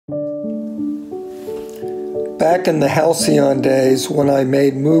Back in the halcyon days when I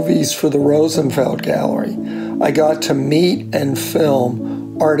made movies for the Rosenfeld Gallery, I got to meet and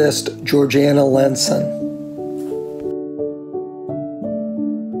film artist Georganna Lenssen.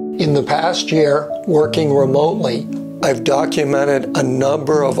 In the past year, working remotely, I've documented a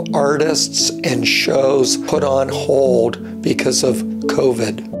number of artists and shows put on hold because of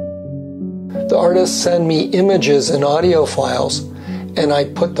COVID. The artists send me images and audio files, and I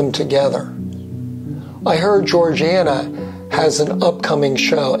put them together. I heard Georganna has an upcoming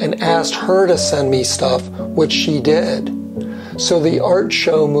show and asked her to send me stuff, which she did. So the art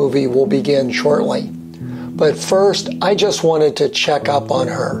show movie will begin shortly. But first, I just wanted to check up on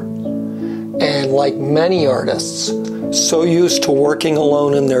her. And like many artists, so used to working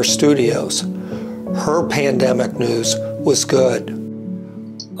alone in their studios, her pandemic news was good.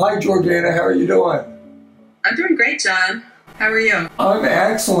 Hi, Georganna. How are you doing? I'm doing great, John. How are you? I'm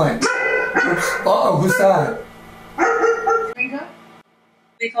excellent. Uh-oh, who's that? Gringo?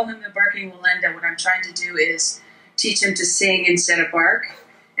 We call him the barking Walenda. What I'm trying to do is teach him to sing instead of bark.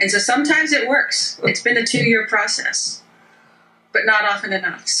 And so sometimes it works. It's been a 2-year process, but not often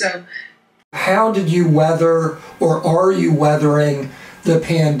enough. So, how did you weather, or are you weathering, the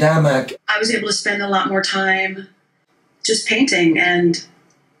pandemic? I was able to spend a lot more time just painting and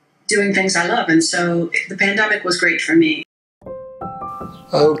doing things I love. And so the pandemic was great for me.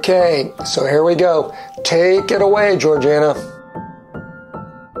 Okay, so here we go. Take it away, Georganna.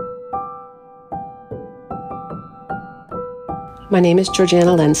 My name is Georganna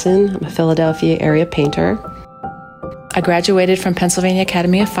Lenssen. I'm a Philadelphia area painter. I graduated from Pennsylvania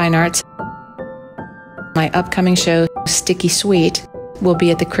Academy of Fine Arts. My upcoming show, Sticky Sweet, will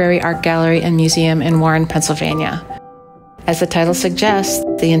be at the Crary Art Gallery and Museum in Warren, Pennsylvania. As the title suggests,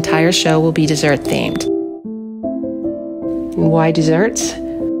 the entire show will be dessert-themed. And why desserts?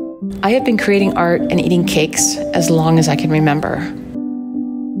 I have been creating art and eating cakes as long as I can remember.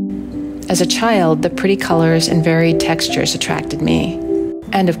 As a child, the pretty colors and varied textures attracted me.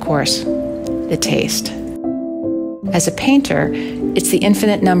 And of course, the taste. As a painter, it's the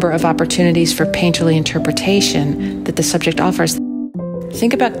infinite number of opportunities for painterly interpretation that the subject offers.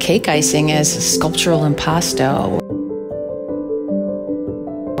 Think about cake icing as sculptural impasto,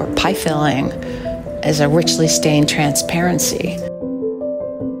 or pie filling as a richly stained transparency.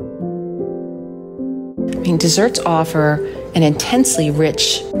 I mean, desserts offer an intensely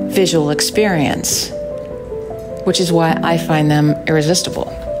rich visual experience, which is why I find them irresistible.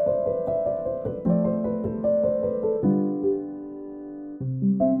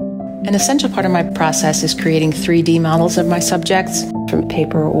 An essential part of my process is creating 3D models of my subjects from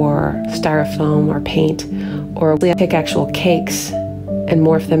paper or styrofoam or paint, or I pick actual cakes and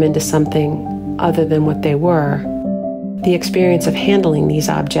morph them into something other than what they were. The experience of handling these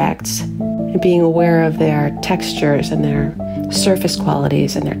objects and being aware of their textures and their surface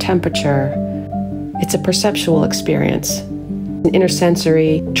qualities and their temperature, it's a perceptual experience, an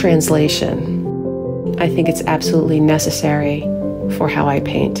intersensory translation. I think it's absolutely necessary for how I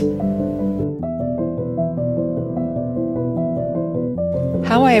paint.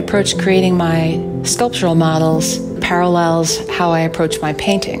 How I approach creating my sculptural models parallels how I approach my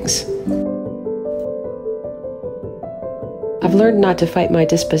paintings. I've learned not to fight my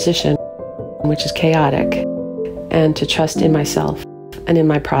disposition, which is chaotic, and to trust in myself and in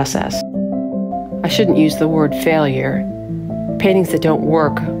my process. I shouldn't use the word failure. Paintings that don't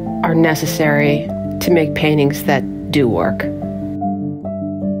work are necessary to make paintings that do work.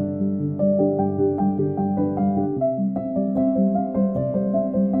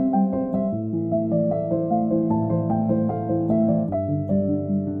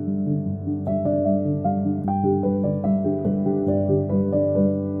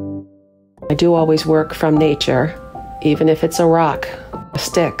 I do always work from nature, even if it's a rock, a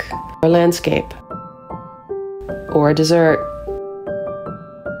stick, or a landscape, or a dessert.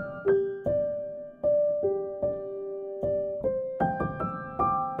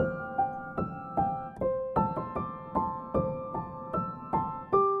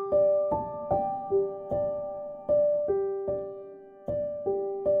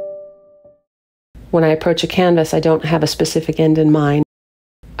 When I approach a canvas, I don't have a specific end in mind.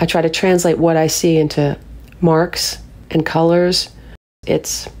 I try to translate what I see into marks and colors.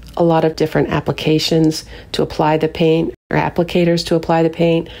 It's a lot of different applications to apply the paint, or applicators to apply the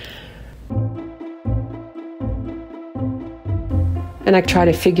paint. And I try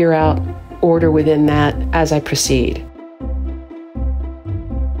to figure out order within that as I proceed.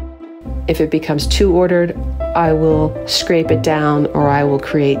 If it becomes too ordered, I will scrape it down, or I will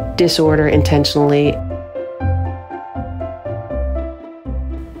create disorder intentionally.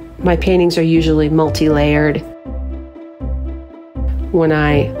 My paintings are usually multi-layered. When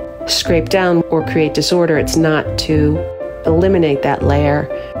I scrape down or create disorder, it's not to eliminate that layer,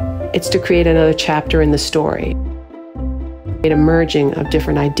 it's to create another chapter in the story, a merging of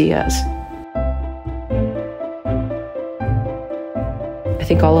different ideas. I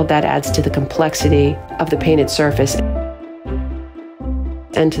think all of that adds to the complexity of the painted surface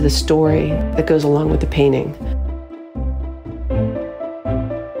and to the story that goes along with the painting.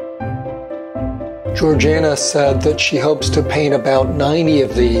 Georganna said that she hopes to paint about 90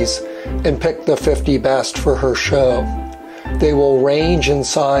 of these and pick the 50 best for her show. They will range in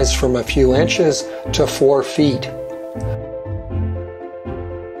size from a few inches to 4 feet.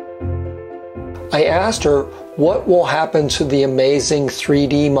 I asked her what will happen to the amazing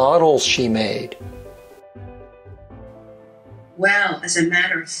 3D models she made. Well, as a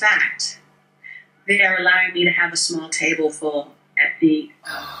matter of fact, they are allowing me to have a small table full at the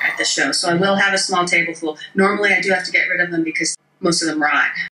show. So I will have a small table full. Normally I do have to get rid of them because most of them rot.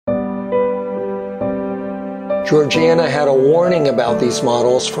 Georganna had a warning about these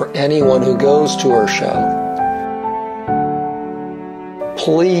models for anyone who goes to her show.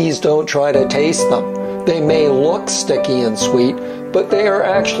 Please don't try to taste them. They may look sticky and sweet, but they are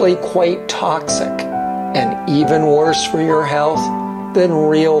actually quite toxic and even worse for your health than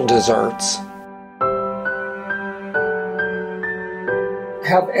real desserts.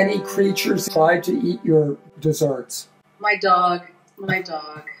 Have any creatures tried to eat your desserts? My dog. My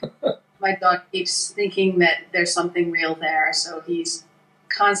dog keeps thinking that there's something real there, so he's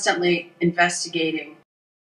constantly investigating